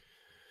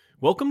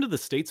Welcome to the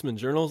Statesman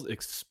Journal's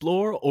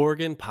Explore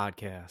Oregon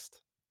podcast.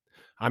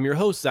 I'm your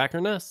host, Zach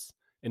Ernest,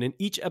 and in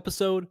each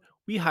episode,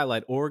 we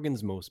highlight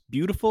Oregon's most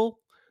beautiful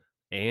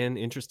and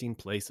interesting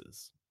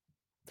places.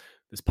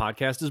 This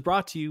podcast is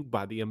brought to you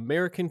by the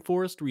American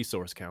Forest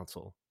Resource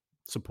Council,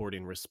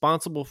 supporting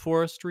responsible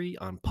forestry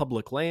on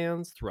public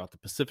lands throughout the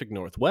Pacific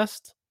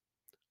Northwest.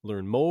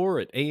 Learn more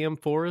at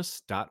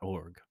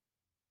amforests.org.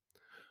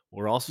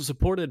 We're also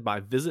supported by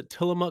Visit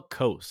Tillamook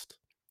Coast,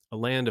 a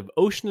land of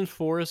ocean and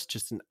forest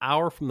just an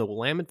hour from the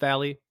Willamette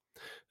Valley,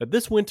 that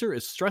this winter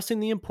is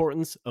stressing the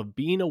importance of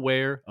being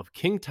aware of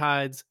king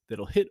tides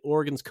that'll hit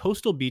Oregon's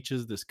coastal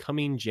beaches this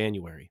coming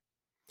January.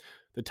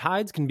 The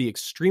tides can be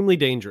extremely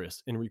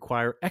dangerous and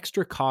require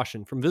extra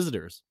caution from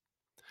visitors.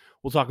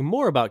 We'll talk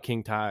more about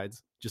king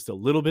tides just a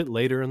little bit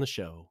later in the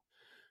show.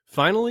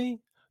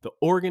 Finally, the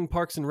Oregon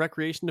Parks and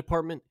Recreation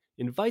Department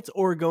invites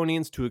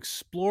Oregonians to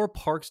explore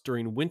parks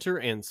during winter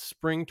and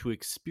spring to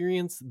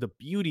experience the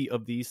beauty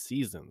of these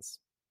seasons.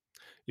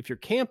 If you're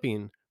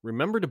camping,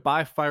 remember to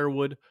buy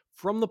firewood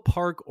from the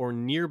park or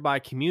nearby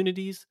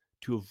communities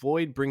to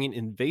avoid bringing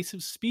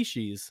invasive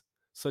species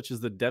such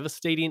as the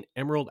devastating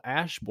emerald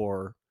ash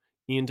borer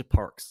into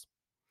parks.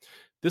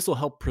 This will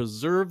help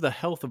preserve the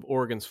health of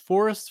Oregon's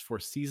forests for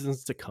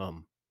seasons to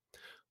come.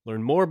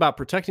 Learn more about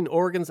protecting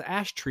Oregon's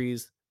ash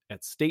trees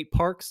at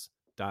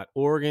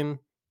stateparks.oregon.gov.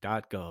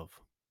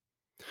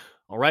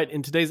 All right,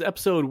 in today's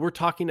episode, we're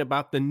talking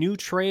about the new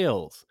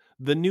trails,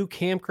 the new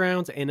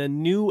campgrounds, and a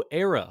new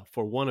era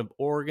for one of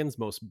Oregon's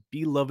most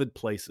beloved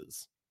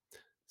places,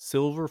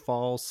 Silver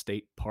Falls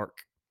State Park.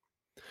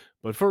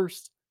 But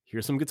first,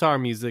 here's some guitar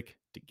music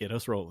to get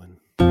us rolling.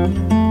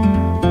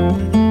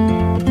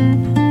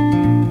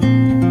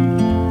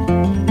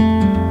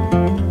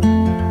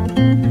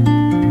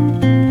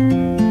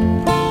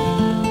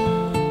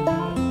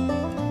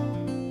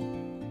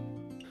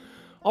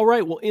 All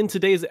right, well, in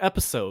today's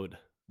episode,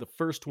 the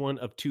first one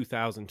of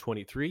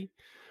 2023,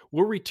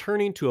 we're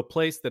returning to a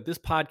place that this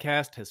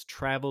podcast has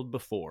traveled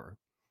before.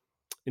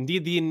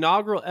 Indeed, the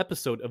inaugural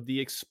episode of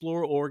the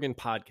Explore Oregon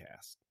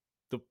podcast.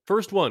 The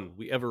first one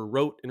we ever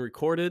wrote and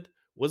recorded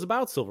was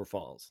about Silver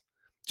Falls,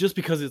 just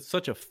because it's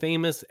such a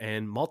famous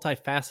and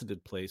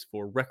multifaceted place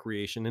for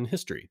recreation and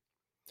history.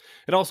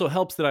 It also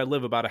helps that I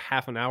live about a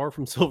half an hour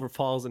from Silver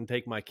Falls and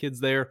take my kids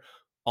there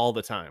all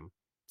the time.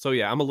 So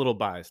yeah, I'm a little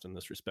biased in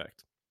this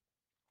respect.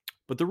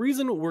 But the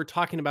reason we're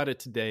talking about it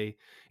today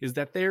is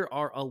that there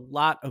are a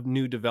lot of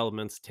new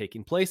developments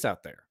taking place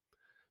out there.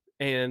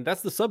 And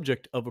that's the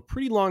subject of a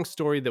pretty long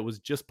story that was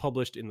just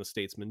published in the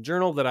Statesman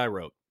Journal that I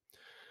wrote.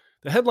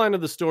 The headline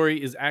of the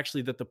story is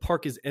actually that the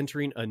park is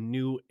entering a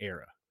new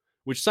era,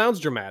 which sounds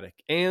dramatic,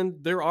 and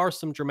there are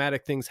some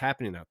dramatic things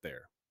happening out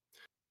there.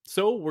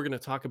 So we're going to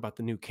talk about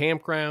the new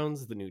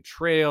campgrounds, the new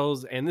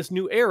trails, and this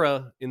new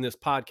era in this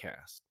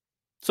podcast.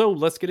 So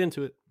let's get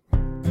into it.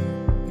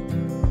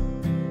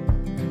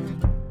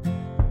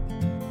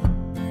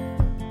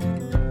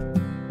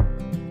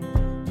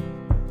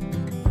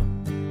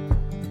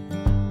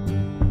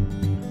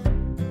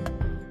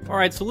 All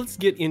right, so let's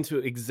get into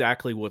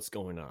exactly what's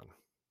going on.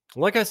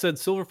 Like I said,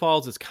 Silver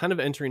Falls is kind of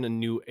entering a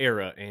new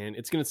era, and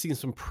it's going to see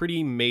some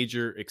pretty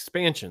major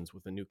expansions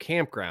with a new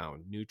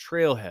campground, new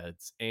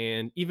trailheads,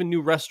 and even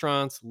new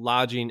restaurants,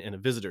 lodging, and a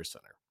visitor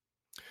center.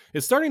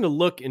 It's starting to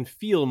look and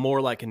feel more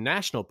like a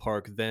national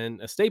park than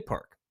a state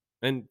park.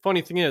 And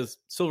funny thing is,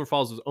 Silver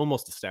Falls was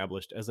almost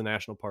established as a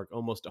national park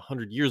almost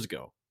 100 years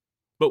ago.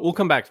 But we'll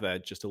come back to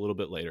that just a little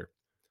bit later.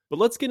 But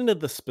let's get into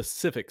the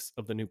specifics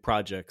of the new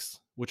projects,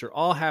 which are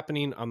all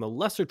happening on the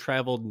lesser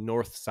traveled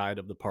north side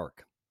of the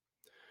park.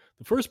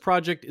 The first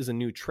project is a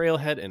new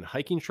trailhead and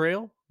hiking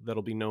trail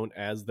that'll be known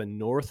as the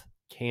North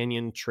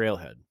Canyon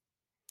Trailhead.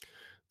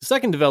 The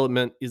second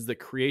development is the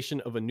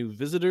creation of a new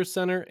visitor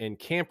center and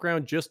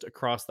campground just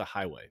across the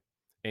highway,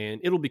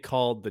 and it'll be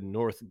called the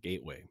North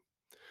Gateway.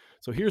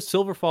 So here's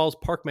Silver Falls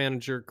Park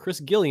Manager Chris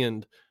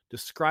Gilliand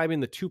describing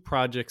the two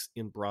projects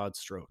in broad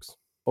strokes.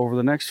 Over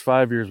the next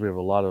 5 years, we have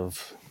a lot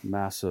of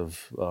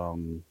massive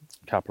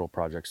capital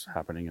projects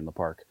happening in the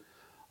park.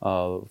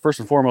 First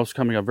and foremost,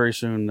 coming up very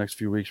soon, next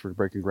few weeks, we're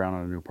breaking ground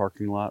on a new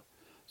parking lot.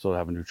 So we'll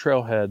have a new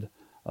trailhead,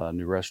 a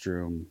new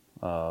restroom,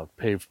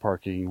 paved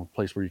parking, a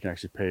place where you can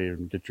actually pay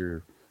and get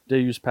your day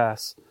use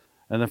pass.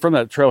 And then from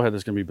that trailhead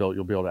that's going to be built,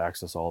 you'll be able to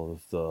access all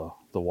of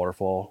the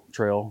waterfall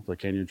trail, the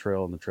canyon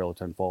trail, and the Trail of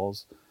Ten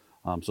Falls.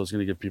 So it's going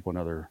to give people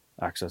another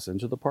access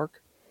into the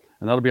park.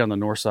 And that'll be on the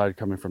north side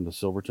coming from the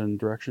Silverton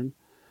direction.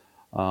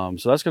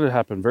 So that's going to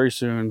happen very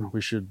soon.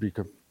 We should be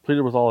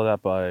completed with all of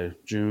that by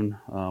June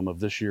of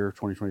this year,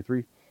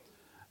 2023.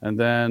 And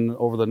then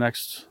over the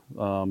next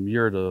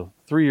year to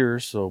 3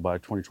 years, so by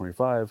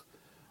 2025,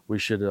 we're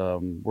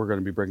going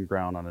to be breaking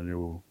ground on a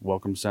new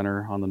welcome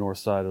center on the north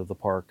side of the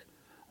park,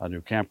 a new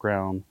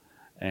campground,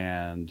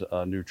 and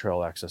a new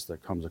trail access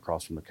that comes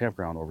across from the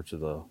campground over to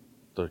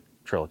the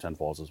Trail of Ten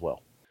Falls as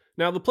well.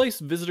 Now, the place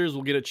visitors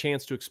will get a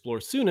chance to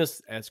explore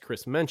soonest, as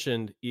Chris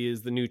mentioned,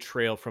 is the new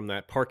trail from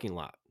that parking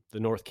lot, the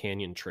North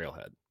Canyon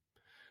Trailhead.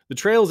 The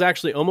trail is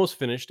actually almost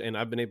finished, and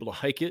I've been able to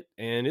hike it,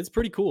 and it's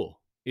pretty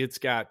cool. It's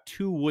got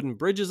 2 wooden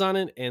bridges on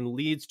it and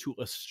leads to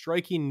a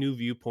striking new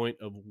viewpoint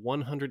of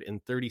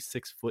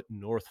 136-foot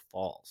North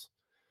Falls.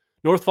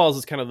 North Falls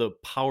is kind of the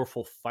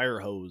powerful fire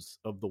hose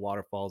of the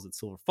waterfalls at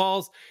Silver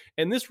Falls,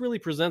 and this really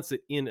presents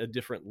it in a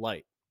different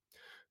light.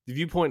 The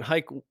viewpoint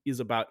hike is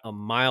about a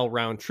mile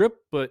round trip,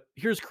 but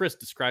here's Chris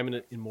describing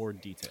it in more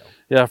detail.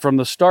 Yeah, from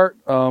the start,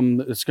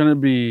 it's going to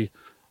be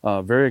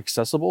very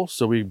accessible.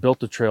 So we built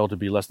the trail to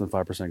be less than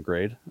 5%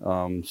 grade.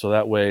 So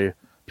that way,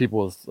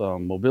 people with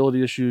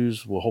mobility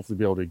issues will hopefully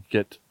be able to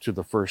get to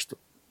the first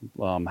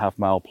half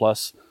mile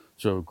plus.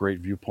 So a great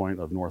viewpoint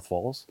of North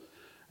Falls.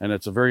 And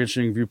it's a very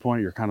interesting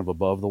viewpoint. You're kind of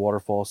above the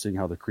waterfall, seeing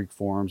how the creek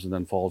forms and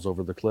then falls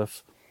over the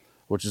cliff,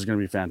 which is going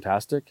to be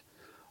fantastic.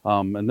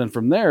 And then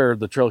from there,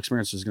 the trail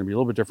experience is going to be a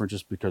little bit different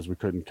just because we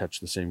couldn't catch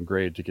the same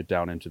grade to get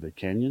down into the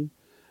canyon.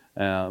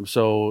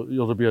 So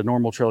it'll be a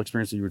normal trail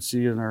experience that you would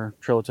see in our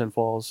Trail of Ten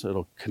Falls.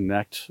 It'll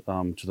connect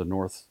to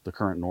the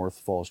current North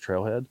Falls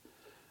trailhead.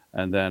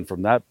 And then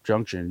from that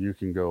junction, you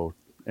can go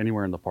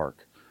anywhere in the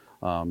park.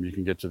 You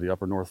can get to the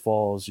Upper North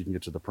Falls, you can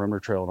get to the Perimeter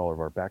Trail and all of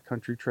our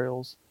backcountry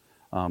trails.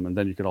 And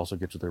then you can also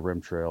get to the Rim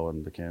Trail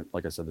and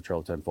like I said, the Trail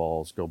of Ten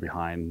Falls, go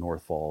behind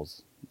North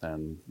Falls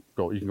and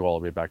you can go all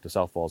the way back to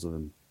South Falls and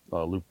then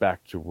loop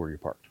back to where you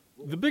parked.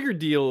 The bigger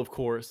deal, of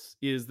course,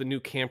 is the new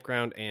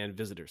campground and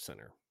visitor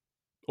center.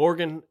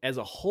 Oregon as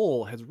a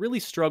whole has really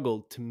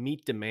struggled to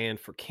meet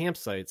demand for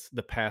campsites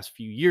the past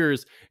few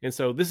years, and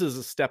so this is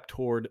a step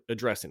toward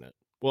addressing it.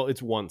 Well,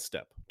 it's one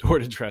step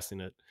toward addressing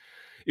it.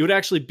 It would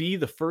actually be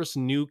the first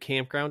new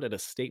campground at a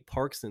state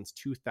park since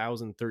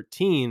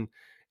 2013,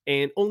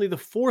 and only the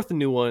 4th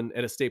new one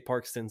at a state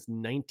park since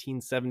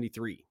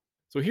 1973.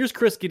 So here's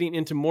Chris getting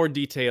into more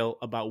detail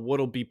about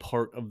what'll be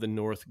part of the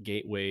North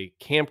Gateway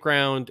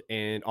campground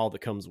and all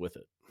that comes with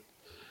it.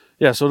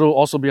 Yeah, so it'll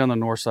also be on the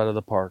north side of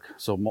the park.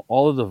 So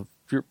all of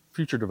the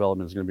future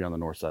development is going to be on the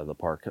north side of the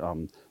park.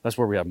 That's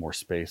where we have more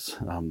space.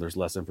 There's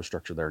less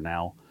infrastructure there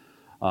now.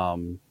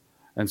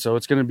 And so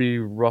it's going to be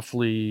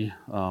roughly,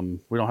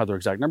 we don't have the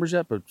exact numbers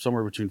yet, but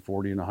somewhere between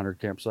 40 and 100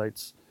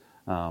 campsites.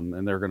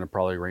 And they're going to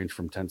probably range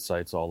from tent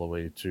sites all the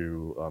way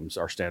to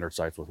our standard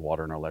sites with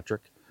water and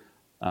electric.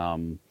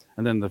 And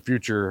then in the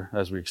future,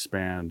 as we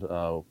expand,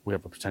 we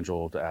have the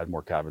potential to add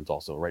more cabins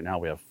also. Right now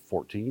we have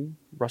 14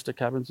 rustic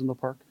cabins in the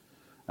park.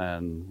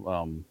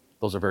 And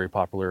those are very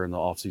popular in the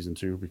off season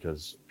too,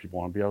 because people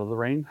want to be out of the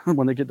rain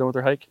when they get done with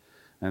their hike.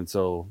 And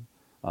so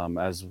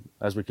as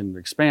we can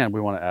expand,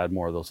 we want to add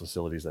more of those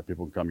facilities that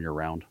people can come year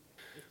round.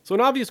 So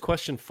an obvious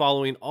question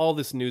following all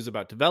this news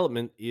about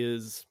development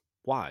is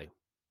why?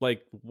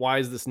 Like, why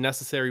is this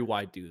necessary?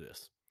 Why do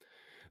this?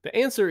 The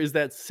answer is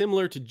that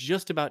similar to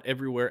just about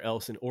everywhere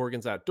else in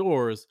Oregon's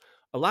outdoors,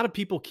 a lot of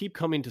people keep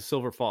coming to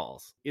Silver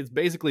Falls. It's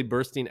basically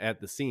bursting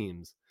at the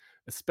seams,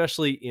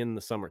 especially in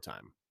the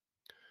summertime.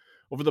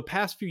 Over the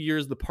past few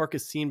years, the park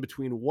has seen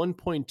between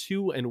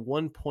 1.2 and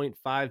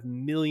 1.5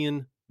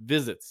 million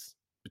visits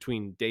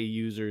between day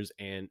users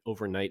and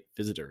overnight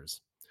visitors.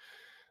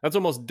 That's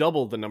almost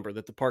double the number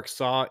that the park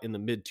saw in the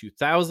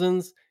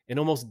mid-2000s and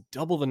almost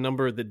double the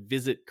number that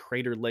visit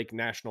Crater Lake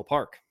National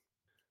Park.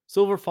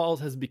 Silver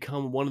Falls has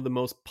become one of the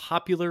most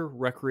popular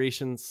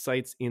recreation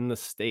sites in the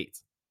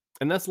state,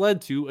 and that's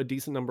led to a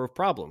decent number of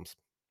problems.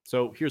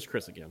 So here's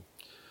Chris again.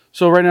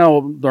 So right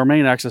now, our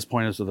main access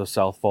point is to the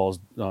South Falls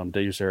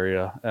day use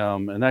area,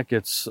 and that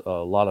gets a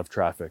lot of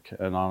traffic.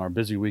 And on our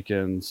busy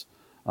weekends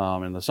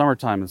in the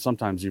summertime, and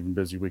sometimes even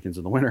busy weekends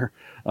in the winter,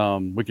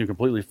 we can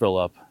completely fill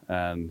up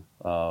and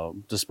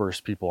disperse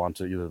people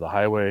onto either the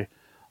highway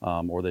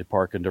or they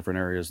park in different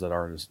areas that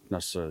aren't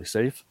necessarily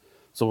safe.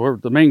 So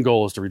the main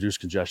goal is to reduce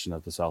congestion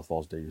at the South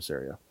Falls day use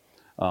area.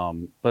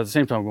 But at the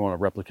same time, we want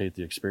to replicate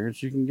the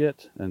experience you can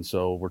get. And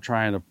so we're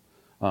trying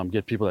to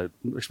get people that,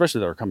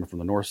 especially that are coming from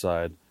the north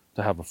side,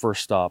 to have a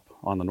first stop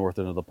on the north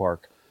end of the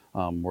park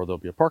where there'll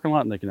be a parking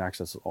lot and they can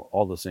access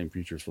all the same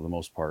features for the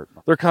most part.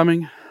 They're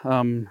coming.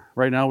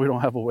 Right now, we don't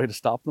have a way to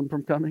stop them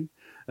from coming.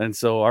 And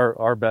so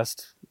our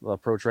best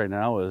approach right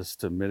now is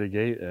to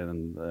mitigate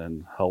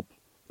and help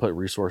put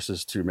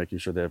resources to making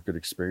sure they have good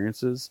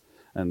experiences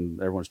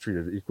and everyone's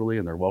treated equally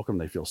and they're welcome.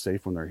 They feel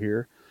safe when they're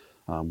here.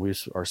 We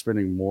are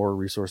spending more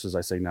resources,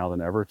 I say now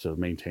than ever, to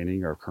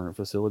maintaining our current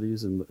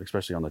facilities, and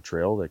especially on the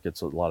trail that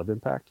gets a lot of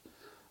impact.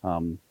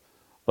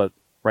 But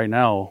right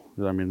now,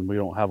 I mean, we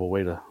don't have a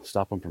way to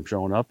stop them from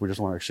showing up. We just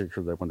want to make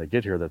sure that when they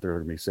get here that they're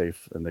going to be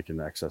safe and they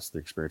can access the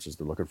experiences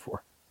they're looking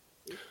for.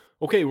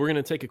 Okay, we're going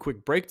to take a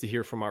quick break to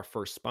hear from our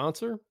first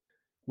sponsor.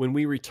 When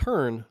we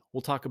return,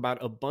 we'll talk about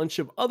a bunch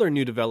of other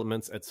new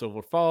developments at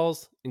Silver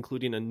Falls,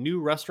 including a new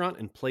restaurant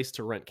and place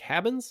to rent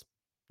cabins,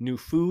 new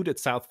food at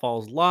South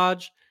Falls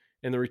Lodge,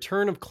 and the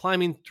return of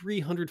climbing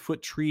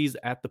 300-foot trees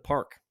at the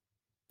park.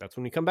 That's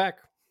when we come back.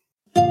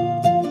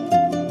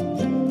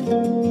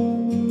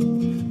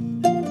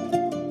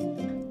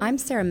 I'm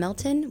Sarah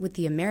Melton with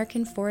the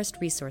American Forest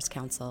Resource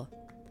Council.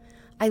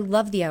 I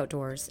love the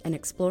outdoors and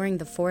exploring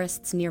the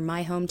forests near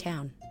my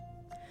hometown.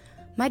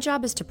 My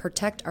job is to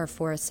protect our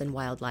forests and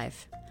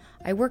wildlife.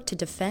 I work to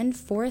defend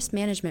forest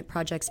management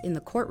projects in the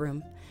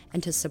courtroom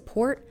and to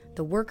support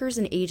the workers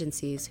and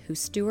agencies who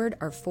steward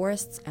our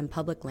forests and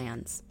public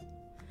lands.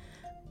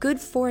 Good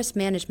forest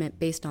management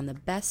based on the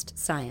best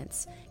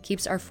science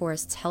keeps our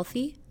forests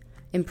healthy,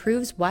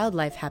 improves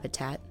wildlife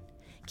habitat,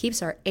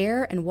 keeps our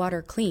air and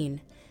water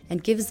clean,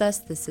 and gives us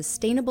the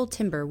sustainable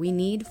timber we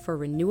need for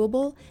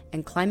renewable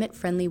and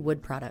climate-friendly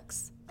wood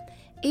products.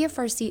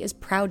 AFRC is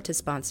proud to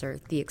sponsor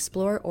the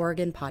Explore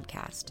Oregon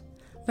podcast.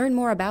 Learn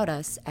more about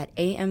us at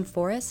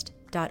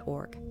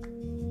amforest.org.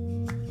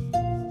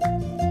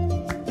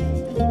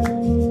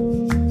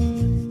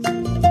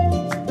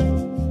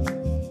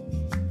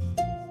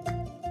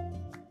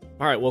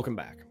 All right, welcome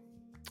back.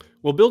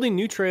 Well, building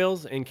new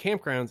trails and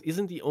campgrounds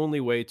isn't the only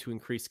way to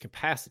increase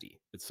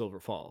capacity at Silver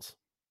Falls.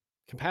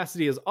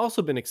 Capacity has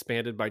also been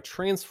expanded by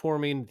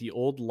transforming the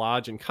old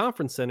lodge and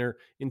conference center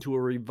into a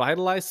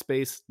revitalized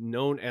space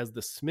known as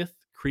the Smith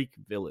Creek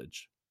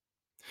Village.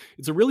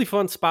 It's a really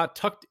fun spot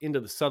tucked into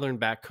the southern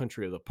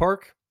backcountry of the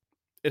park.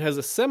 It has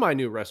a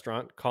semi-new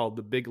restaurant called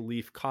the Big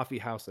Leaf Coffee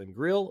House and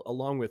Grill,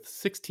 along with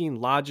 16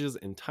 lodges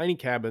and tiny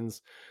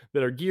cabins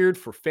that are geared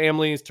for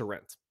families to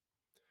rent.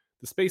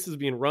 The space is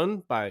being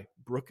run by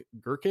Brooke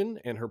Gherkin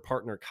and her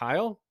partner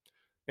Kyle.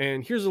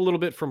 And here's a little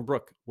bit from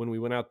Brooke when we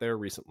went out there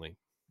recently.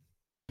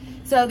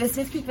 So the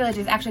Smith Creek Village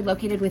is actually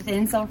located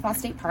within Silver Falls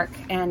State Park,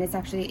 and it's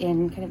actually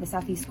in kind of the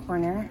southeast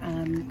corner,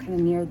 kind of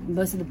near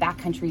most of the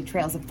backcountry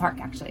trails of the park,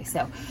 actually.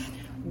 So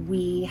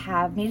we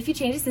have made a few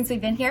changes since we've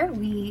been here.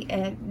 We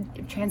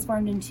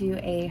transformed into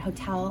a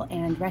hotel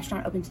and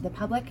restaurant open to the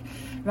public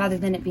rather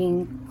than it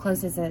being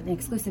closed as an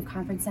exclusive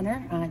conference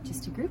center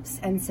just to groups.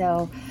 And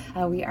so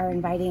we are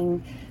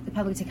inviting the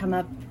public to come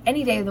up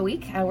any day of the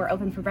week. We're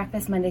open for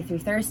breakfast Monday through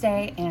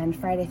Thursday and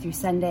Friday through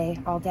Sunday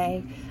all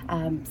day.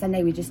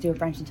 Sunday we just do a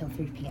brunch until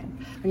 3 p.m.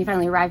 When you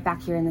finally arrive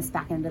back here in this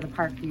back end of the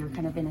park, you're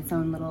kind of in its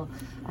own little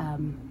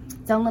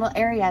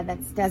area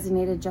that's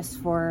designated just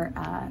for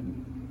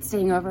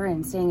staying over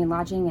and staying and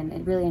lodging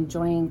and really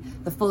enjoying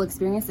the full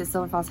experience that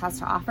Silver Falls has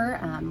to offer.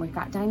 We've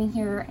got dining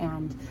here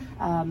and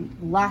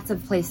lots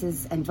of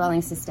places and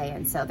dwellings to stay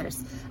in. So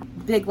there's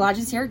big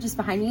lodges here just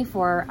behind me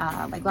for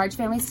like large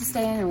families to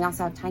stay in, and we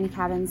also have tiny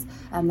cabins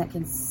that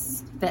can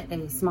fit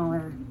a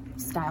smaller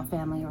style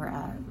family or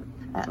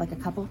like a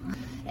couple.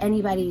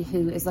 Anybody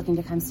who is looking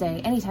to come stay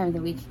any time of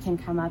the week can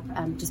come up,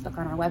 just book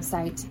on our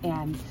website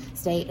and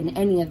stay in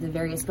any of the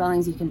various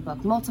dwellings. You can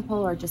book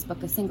multiple or just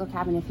book a single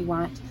cabin if you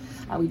want.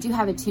 We do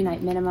have a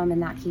 2-night minimum,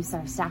 and that keeps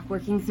our staff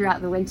working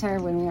throughout the winter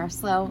when we are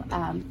slow.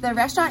 The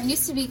restaurant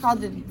used to be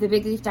called the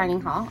Big Leaf Dining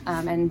Hall,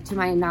 and to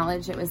my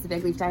knowledge, it was the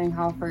Big Leaf Dining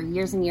Hall for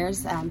years and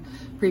years,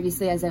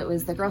 previously as it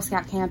was the Girl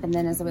Scout camp and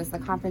then as it was the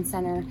conference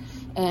center,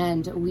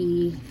 and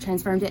we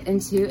transformed it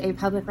into a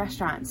public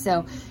restaurant.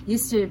 So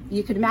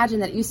you could imagine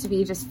that it used to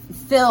be just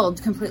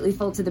completely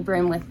full to the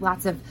brim with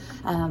lots of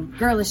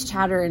girlish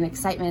chatter and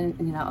excitement,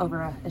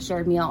 over a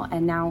shared meal.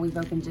 And now we've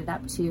opened it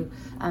up to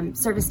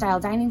service style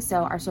dining.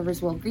 So our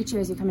servers will greet you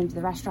as you come into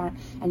the restaurant,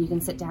 and you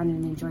can sit down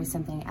and enjoy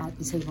something at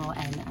the table,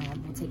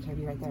 and we'll take care of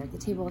you right there at the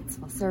table. It's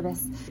full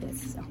service.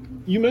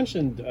 You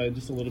mentioned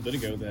just a little bit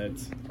ago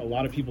that a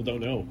lot of people don't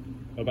know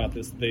about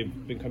this. They've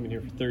been coming here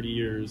for 30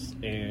 years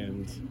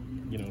and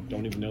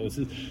don't even know this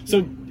is.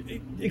 So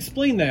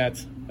explain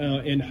that,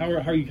 and how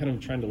are you kind of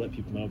trying to let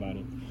people know about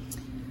it?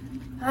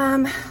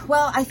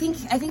 Well, I think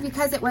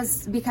because it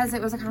was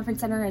a conference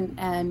center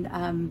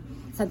and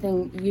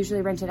something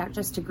usually rented out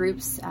just to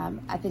groups,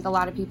 I think a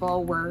lot of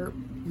people were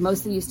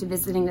mostly used to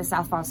visiting the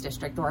South Falls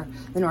District or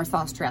the North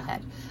Falls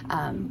Trailhead.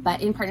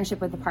 But in partnership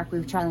with the park, we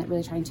were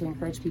really trying to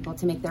encourage people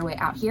to make their way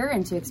out here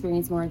and to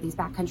experience more of these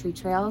backcountry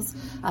trails,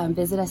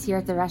 visit us here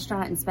at the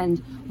restaurant, and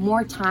spend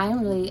more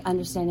time really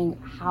understanding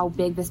how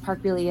big this park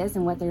really is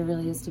and what there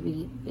really is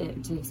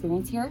to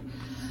experience here.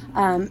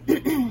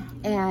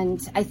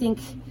 And I think,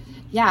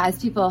 as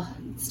people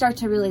start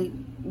to really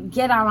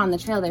get out on the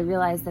trail, they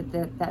realize that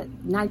that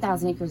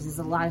 9,000 acres is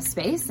a lot of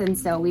space, and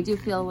so we do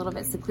feel a little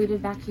bit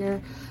secluded back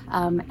here.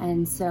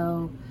 And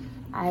so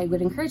I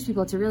would encourage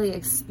people to really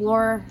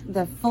explore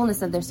the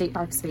fullness of their state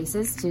park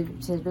spaces to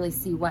really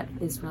see what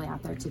is really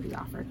out there to be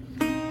offered.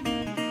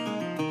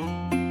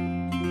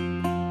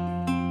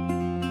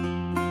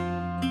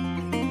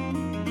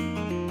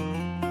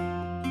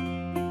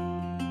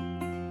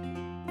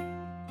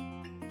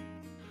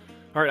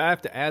 All right, I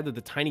have to add that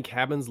the tiny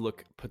cabins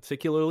look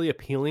particularly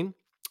appealing,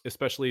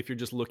 especially if you're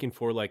just looking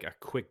for like a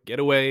quick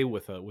getaway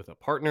with a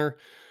partner.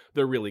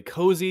 They're really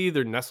cozy.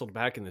 They're nestled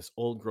back in this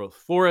old growth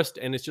forest,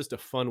 and it's just a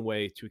fun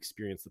way to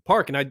experience the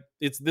park. And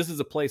this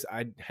is a place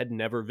I had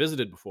never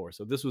visited before,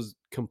 so this was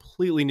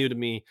completely new to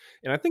me,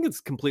 and I think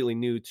it's completely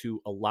new to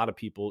a lot of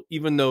people,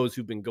 even those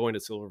who've been going to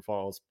Silver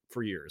Falls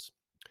for years.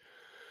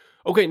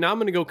 Okay, now I'm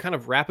going to go kind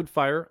of rapid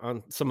fire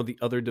on some of the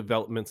other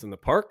developments in the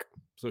park.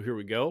 So here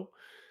we go.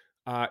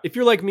 If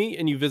you're like me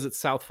and you visit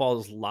South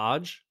Falls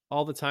Lodge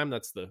all the time,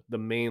 that's the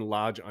main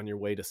lodge on your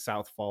way to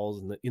South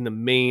Falls in the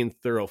main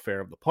thoroughfare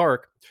of the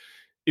park.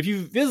 If you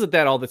visit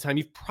that all the time,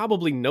 you've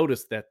probably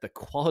noticed that the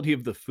quality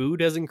of the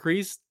food has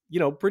increased,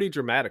 pretty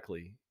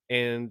dramatically.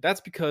 And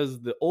that's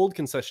because the old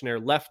concessionaire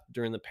left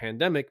during the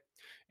pandemic,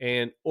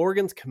 and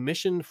Oregon's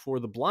Commission for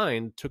the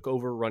Blind took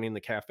over running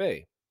the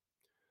cafe.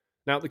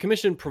 Now, the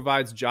commission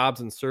provides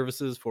jobs and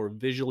services for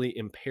visually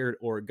impaired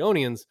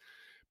Oregonians,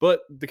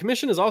 but the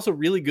commission is also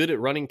really good at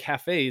running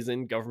cafes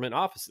and government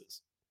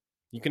offices.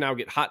 You can now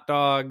get hot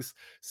dogs,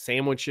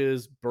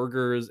 sandwiches,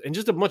 burgers, and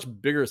just a much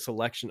bigger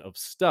selection of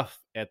stuff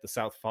at the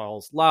South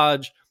Falls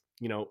Lodge.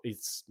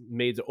 It's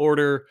made to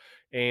order,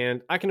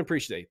 and I can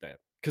appreciate that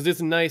because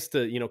it's nice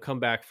to, come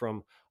back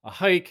from a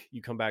hike,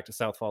 you come back to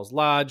South Falls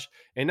Lodge,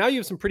 and now you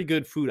have some pretty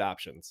good food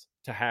options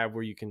to have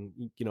where you can,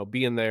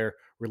 be in there,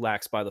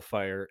 relax by the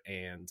fire,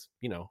 and,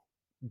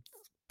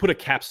 put a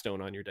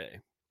capstone on your day.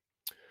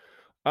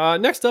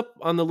 Next up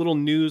on the little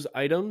news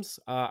items,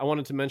 I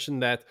wanted to mention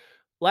that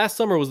last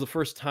summer was the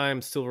first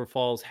time Silver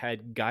Falls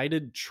had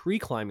guided tree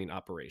climbing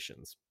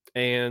operations.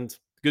 And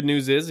good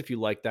news is, if you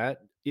like that,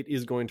 it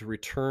is going to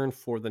return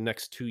for the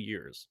next 2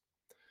 years.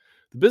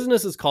 The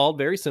business is called,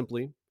 very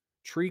simply,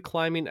 Tree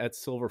Climbing at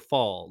Silver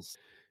Falls.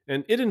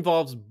 And it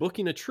involves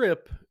booking a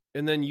trip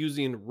and then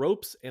using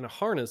ropes and a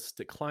harness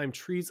to climb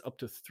trees up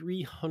to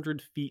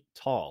 300 feet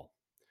tall.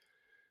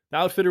 The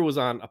outfitter was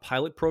on a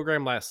pilot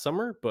program last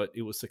summer, but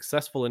it was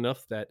successful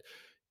enough that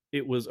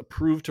it was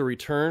approved to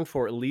return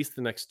for at least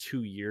the next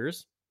 2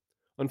 years.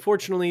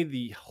 Unfortunately,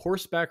 the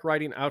horseback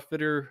riding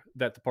outfitter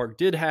that the park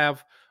did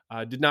have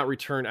did not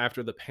return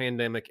after the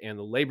pandemic and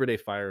the Labor Day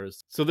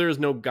fires, so there is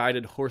no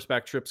guided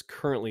horseback trips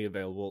currently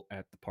available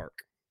at the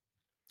park.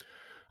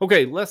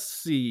 Okay, let's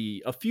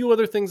see. A few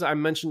other things I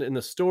mentioned in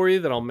the story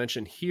that I'll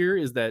mention here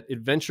is that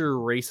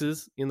adventure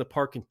races in the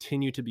park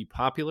continue to be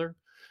popular.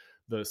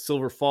 The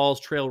Silver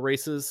Falls Trail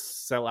races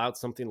sell out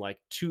something like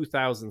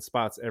 2,000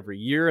 spots every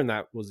year, and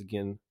that was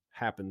again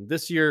happened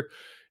this year.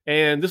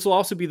 And this will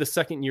also be the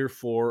second year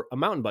for a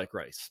mountain bike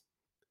race.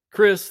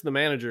 Chris, the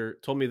manager,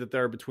 told me that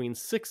there are between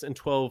 6 and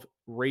 12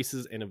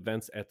 races and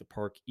events at the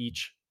park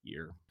each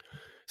year.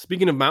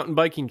 Speaking of mountain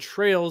biking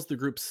trails, the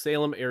group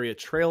Salem Area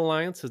Trail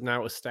Alliance has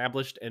now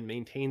established and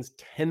maintains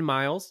 10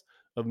 miles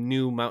of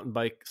new mountain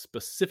bike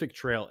specific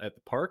trail at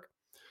the park.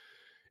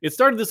 It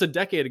started this a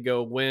decade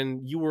ago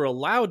when you were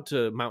allowed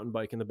to mountain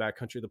bike in the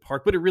backcountry of the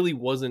park, but it really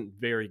wasn't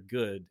very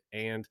good.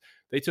 And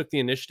they took the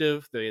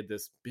initiative. They had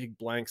this big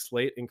blank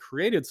slate and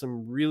created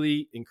some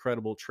really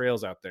incredible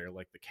trails out there,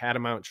 like the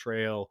Catamount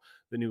Trail,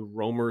 the new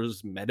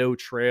Romer's Meadow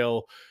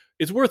Trail.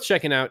 It's worth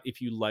checking out if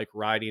you like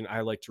riding.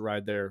 I like to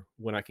ride there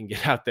when I can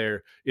get out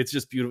there. It's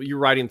just beautiful. You're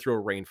riding through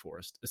a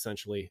rainforest,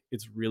 essentially.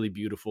 It's really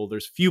beautiful.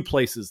 There's few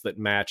places that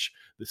match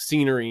the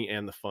scenery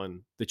and the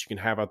fun that you can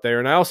have out there.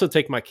 And I also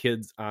take my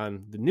kids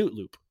on the Newt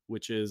Loop,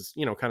 which is,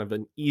 kind of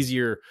an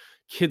easier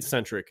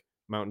kid-centric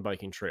mountain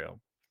biking trail.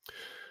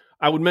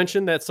 I would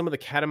mention that some of the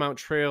Catamount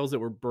trails that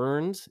were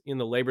burned in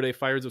the Labor Day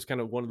fires, it was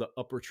kind of one of the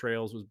upper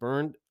trails was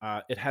burned.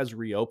 It has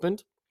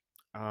reopened.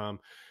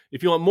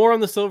 If you want more on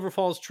the Silver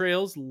Falls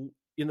trails in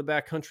the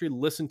backcountry,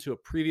 listen to a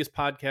previous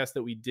podcast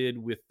that we did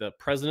with the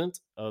president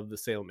of the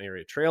Salem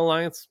Area Trail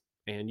Alliance,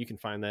 and you can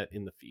find that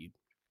in the feed.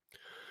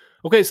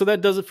 Okay, so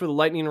that does it for the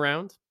lightning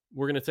round.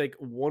 We're going to take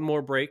one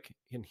more break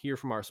and hear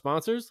from our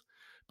sponsors,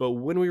 but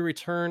when we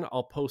return,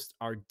 I'll post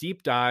our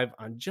deep dive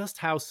on just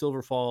how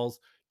Silver Falls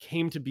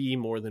came to be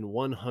more than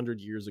 100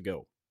 years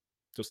ago.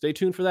 So stay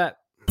tuned for that.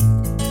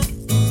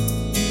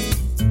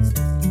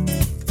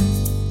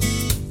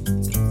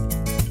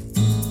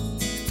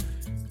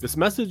 This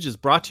message is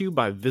brought to you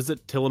by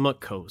Visit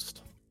Tillamook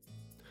Coast.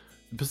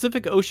 The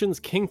Pacific Ocean's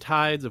king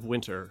tides of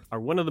winter are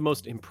one of the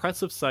most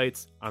impressive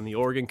sights on the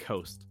Oregon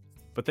coast,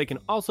 but they can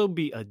also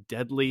be a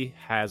deadly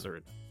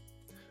hazard.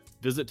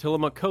 Visit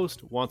Tillamook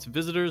Coast wants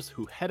visitors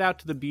who head out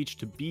to the beach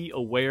to be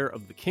aware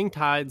of the king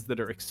tides that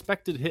are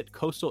expected to hit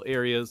coastal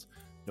areas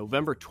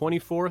November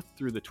 24th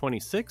through the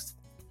 26th,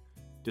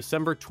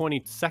 December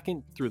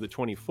 22nd through the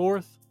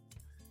 24th,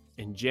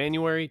 and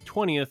January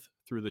 20th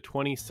through the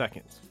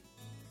 22nd.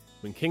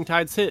 When king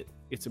tides hit,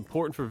 it's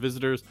important for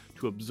visitors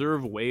to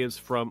observe waves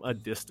from a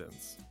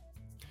distance.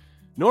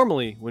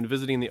 Normally, when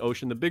visiting the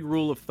ocean, the big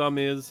rule of thumb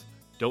is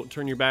don't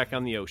turn your back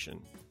on the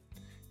ocean.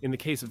 In the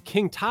case of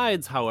king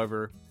tides,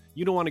 however,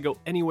 you don't want to go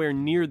anywhere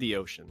near the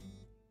ocean.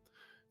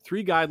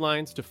 3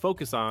 guidelines to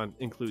focus on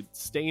include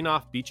staying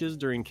off beaches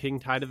during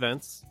king tide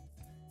events,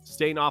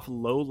 staying off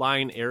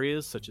low-lying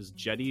areas such as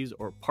jetties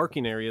or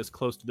parking areas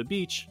close to the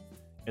beach,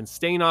 and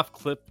staying off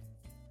cliffs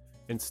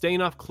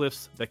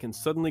that can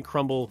suddenly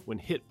crumble when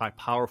hit by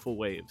powerful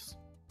waves.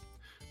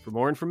 For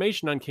more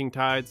information on king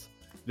tides,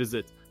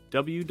 visit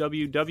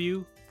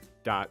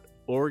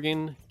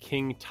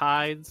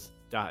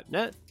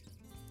www.oregonkingtides.net.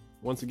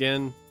 Once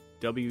again,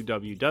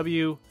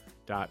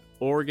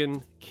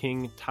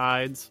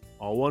 www.oregonkingtides,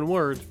 all one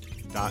word,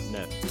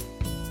 .net.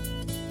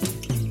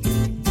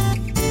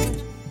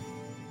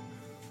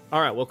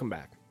 All right, welcome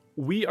back.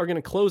 We are going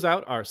to close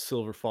out our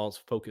Silver Falls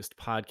focused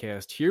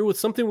podcast here with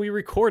something we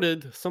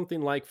recorded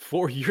something like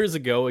 4 years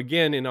ago,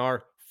 again in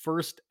our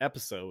first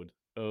episode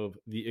of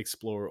the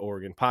Explore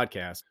Oregon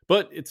podcast,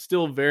 but it's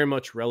still very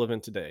much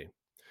relevant today.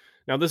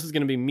 Now, this is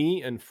going to be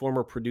me and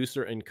former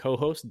producer and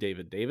co-host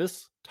David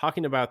Davis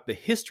talking about the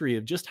history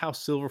of just how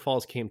Silver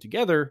Falls came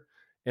together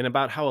and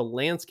about how a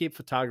landscape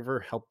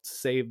photographer helped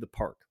save the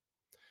park.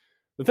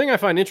 The thing I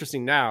find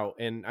interesting now,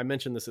 and I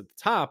mentioned this at the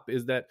top,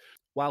 is that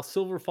while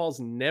Silver Falls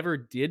never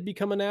did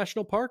become a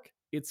national park,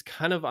 it's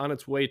kind of on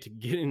its way to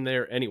getting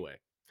there anyway.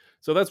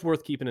 So that's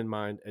worth keeping in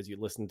mind as you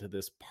listen to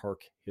this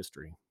park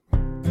history.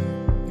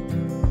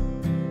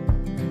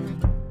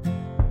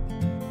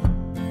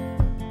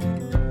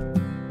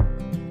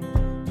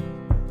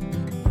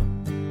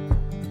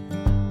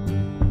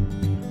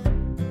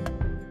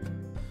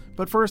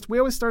 But first, we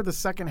always start the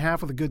second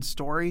half with a good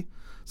story.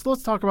 So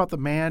let's talk about the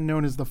man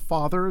known as the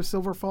father of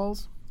Silver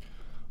Falls.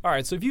 All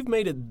right, so if you've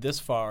made it this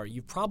far,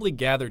 you've probably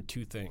gathered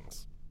two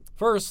things.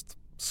 First,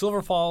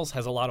 Silver Falls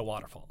has a lot of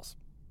waterfalls.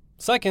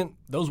 Second,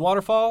 those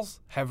waterfalls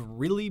have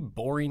really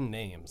boring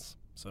names.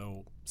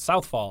 So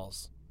South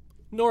Falls,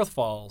 North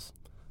Falls,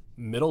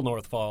 Middle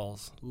North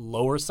Falls,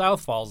 Lower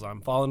South Falls.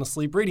 I'm falling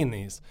asleep reading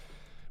these.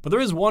 But there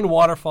is one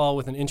waterfall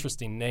with an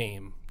interesting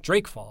name,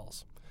 Drake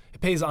Falls.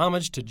 It pays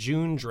homage to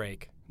June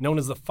Drake, known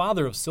as the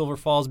father of Silver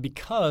Falls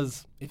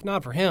because, if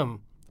not for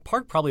him, the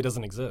park probably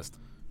doesn't exist.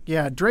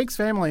 Yeah, Drake's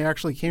family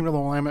actually came to the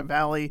Willamette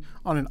Valley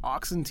on an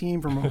oxen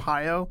team from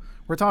Ohio.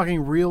 We're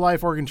talking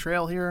real-life Oregon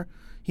Trail here.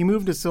 He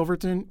moved to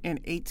Silverton in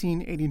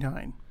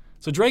 1889.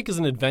 So Drake is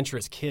an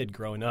adventurous kid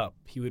growing up.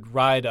 He would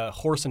ride a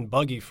horse and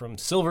buggy from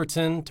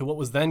Silverton to what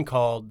was then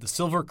called the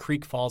Silver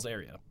Creek Falls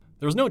area.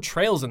 There was no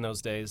trails in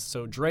those days,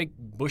 so Drake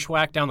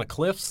bushwhacked down the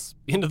cliffs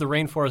into the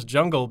rainforest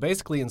jungle,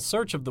 basically in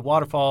search of the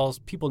waterfalls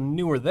people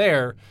knew were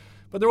there,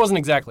 but there wasn't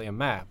exactly a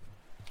map.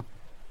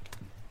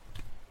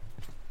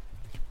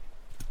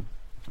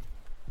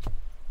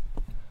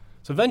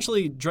 So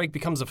eventually, Drake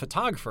becomes a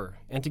photographer,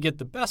 and to get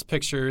the best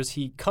pictures,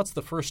 he cuts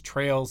the first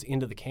trails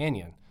into the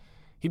canyon.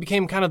 He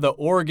became kind of the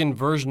Oregon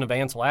version of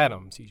Ansel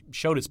Adams. He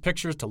showed his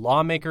pictures to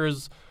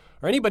lawmakers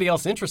or anybody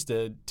else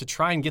interested to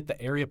try and get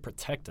the area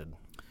protected.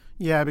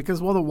 Yeah,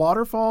 because while the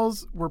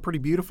waterfalls were pretty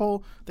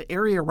beautiful, the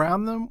area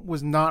around them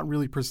was not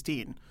really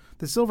pristine.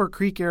 The Silver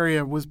Creek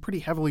area was pretty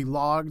heavily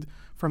logged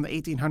from the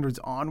 1800s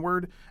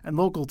onward, and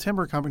local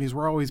timber companies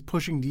were always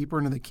pushing deeper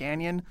into the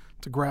canyon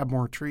to grab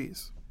more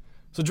trees.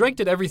 So Drake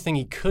did everything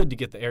he could to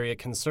get the area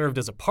conserved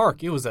as a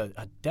park. It was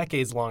a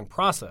decades-long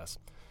process.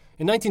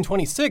 In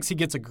 1926, he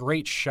gets a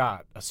great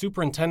shot. A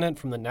superintendent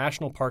from the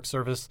National Park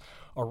Service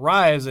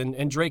arrives,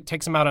 and Drake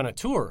takes him out on a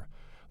tour.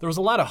 There was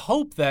a lot of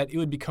hope that it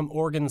would become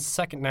Oregon's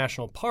second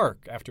national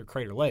park after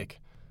Crater Lake.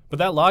 But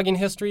that logging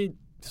history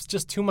is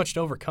just too much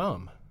to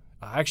overcome.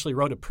 I actually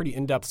wrote a pretty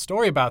in-depth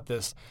story about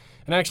this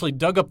and actually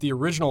dug up the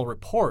original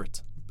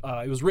report.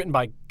 It was written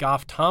by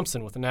Goff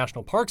Thompson with the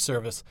National Park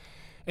Service.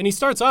 And he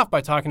starts off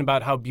by talking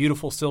about how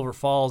beautiful Silver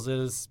Falls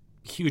is,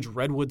 huge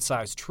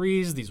redwood-sized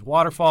trees, these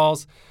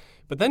waterfalls.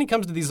 But then he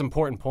comes to these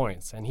important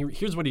points, and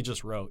here's what he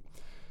just wrote.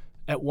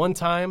 At one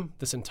time,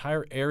 this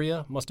entire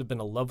area must have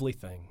been a lovely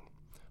thing.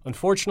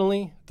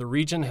 Unfortunately, the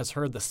region has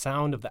heard the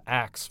sound of the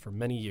axe for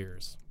many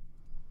years.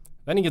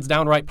 Then he gets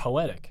downright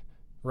poetic,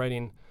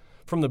 writing,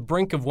 "From the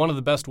brink of one of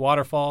the best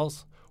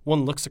waterfalls,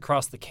 one looks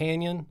across the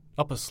canyon,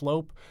 up a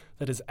slope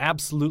that is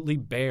absolutely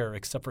bare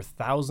except for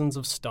thousands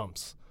of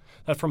stumps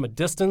that from a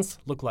distance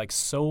look like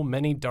so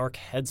many dark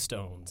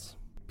headstones."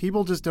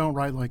 People just don't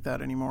write like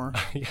that anymore.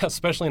 Yeah,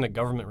 especially in a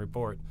government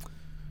report.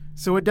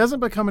 So it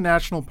doesn't become a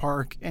national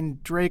park,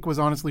 and Drake was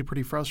honestly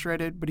pretty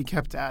frustrated, but he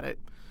kept at it.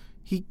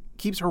 He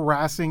keeps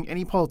harassing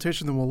any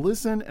politician that will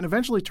listen and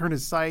eventually turn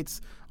his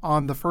sights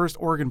on the first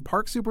Oregon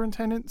Park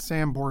Superintendent,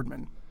 Sam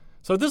Boardman.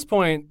 So at this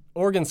point,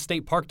 Oregon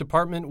State Park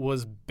Department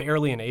was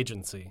barely an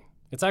agency.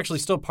 It's actually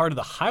still part of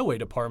the Highway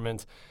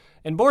Department,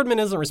 and Boardman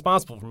isn't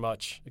responsible for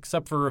much,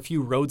 except for a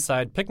few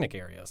roadside picnic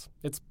areas.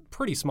 It's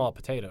pretty small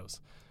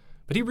potatoes.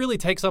 But he really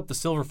takes up the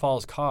Silver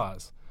Falls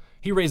cause.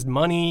 He raised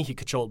money, he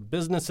controlled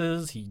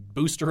businesses, he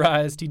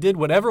boosterized, he did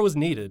whatever was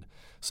needed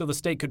so the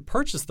state could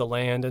purchase the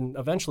land and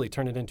eventually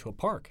turn it into a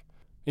park.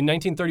 In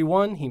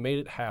 1931, he made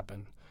it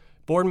happen.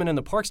 Boardman and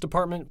the Parks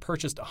Department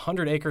purchased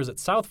 100 acres at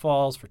South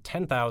Falls for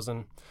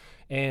 $10,000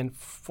 and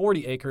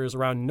 40 acres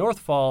around North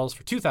Falls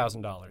for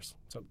 $2,000.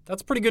 So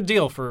that's a pretty good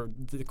deal for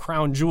the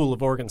crown jewel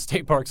of Oregon's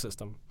state park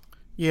system.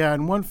 Yeah,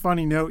 and one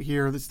funny note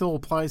here that still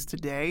applies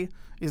today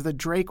is that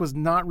Drake was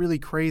not really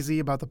crazy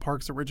about the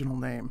park's original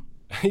name.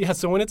 Yeah,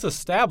 so when it's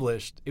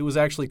established, it was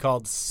actually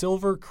called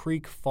Silver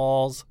Creek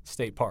Falls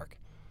State Park.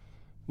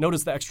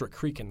 Notice the extra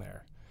creek in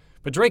there.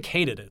 But Drake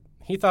hated it.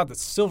 He thought that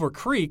Silver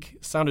Creek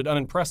sounded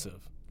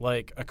unimpressive.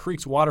 Like a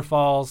creek's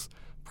waterfalls,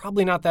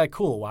 probably not that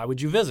cool. Why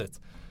would you visit?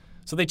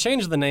 So they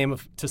changed the name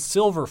to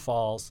Silver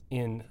Falls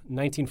in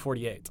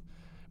 1948.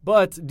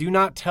 But do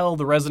not tell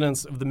the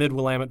residents of the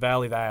Mid-Willamette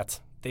Valley that.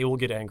 They will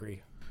get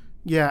angry.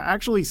 Yeah,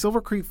 actually,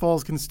 Silver Creek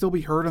Falls can still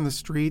be heard on the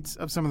streets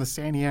of some of the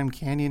Santiam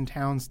Canyon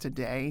towns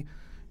today.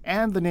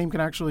 And the name can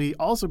actually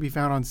also be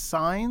found on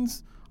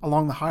signs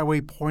along the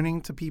highway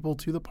pointing to people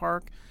to the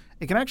park.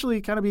 It can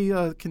actually kind of be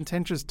a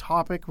contentious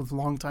topic with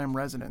longtime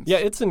residents. Yeah,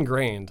 it's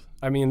ingrained.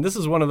 I mean, this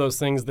is one of those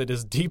things that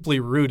is deeply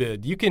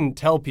rooted. You can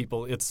tell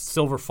people it's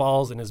Silver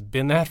Falls and has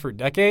been that for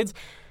decades.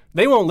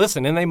 They won't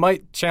listen, and they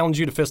might challenge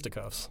you to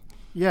fisticuffs.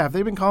 Yeah, if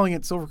they've been calling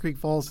it Silver Creek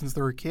Falls since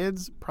they were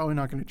kids, probably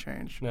not going to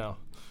change. No.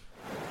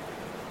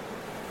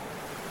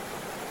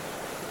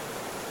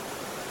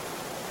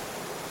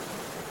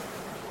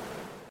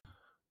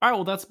 All right,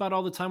 well, that's about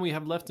all the time we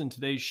have left in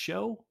today's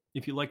show.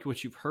 If you liked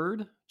what you've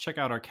heard, check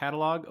out our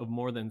catalog of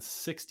more than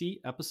 60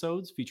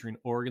 episodes featuring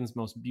Oregon's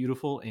most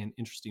beautiful and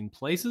interesting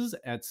places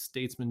at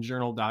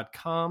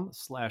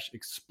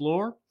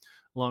statesmanjournal.com/explore,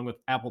 along with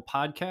Apple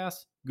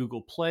Podcasts,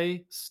 Google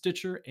Play,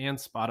 Stitcher, and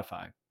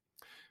Spotify.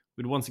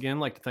 We'd once again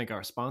like to thank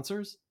our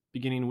sponsors,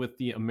 beginning with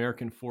the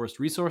American Forest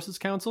Resources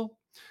Council.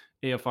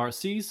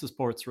 AFRC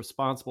supports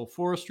responsible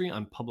forestry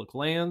on public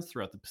lands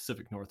throughout the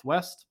Pacific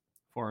Northwest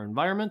for our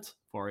environment,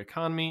 for our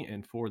economy,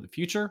 and for the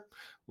future.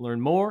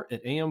 Learn more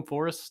at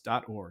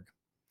amforests.org.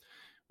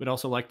 We'd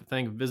also like to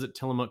thank Visit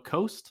Tillamook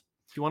Coast.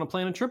 If you want to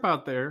plan a trip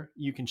out there,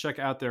 you can check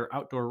out their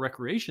outdoor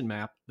recreation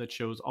map that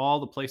shows all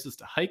the places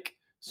to hike,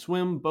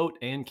 swim, boat,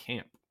 and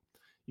camp.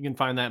 You can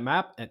find that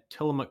map at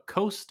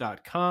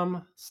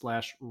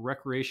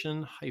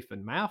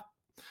tillamookcoast.com/recreation-map.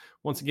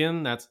 Once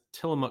again, that's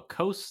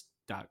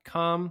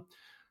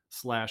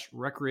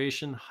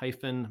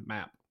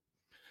tillamookcoast.com/recreation-map.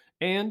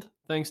 And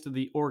thanks to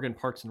the Oregon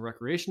Parks and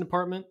Recreation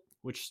Department,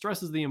 which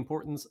stresses the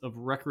importance of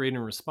recreating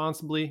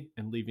responsibly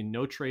and leaving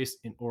no trace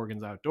in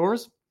Oregon's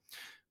outdoors.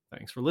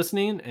 Thanks for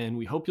listening, and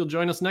we hope you'll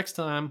join us next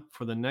time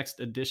for the next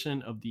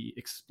edition of the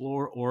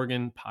Explore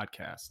Oregon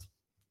podcast.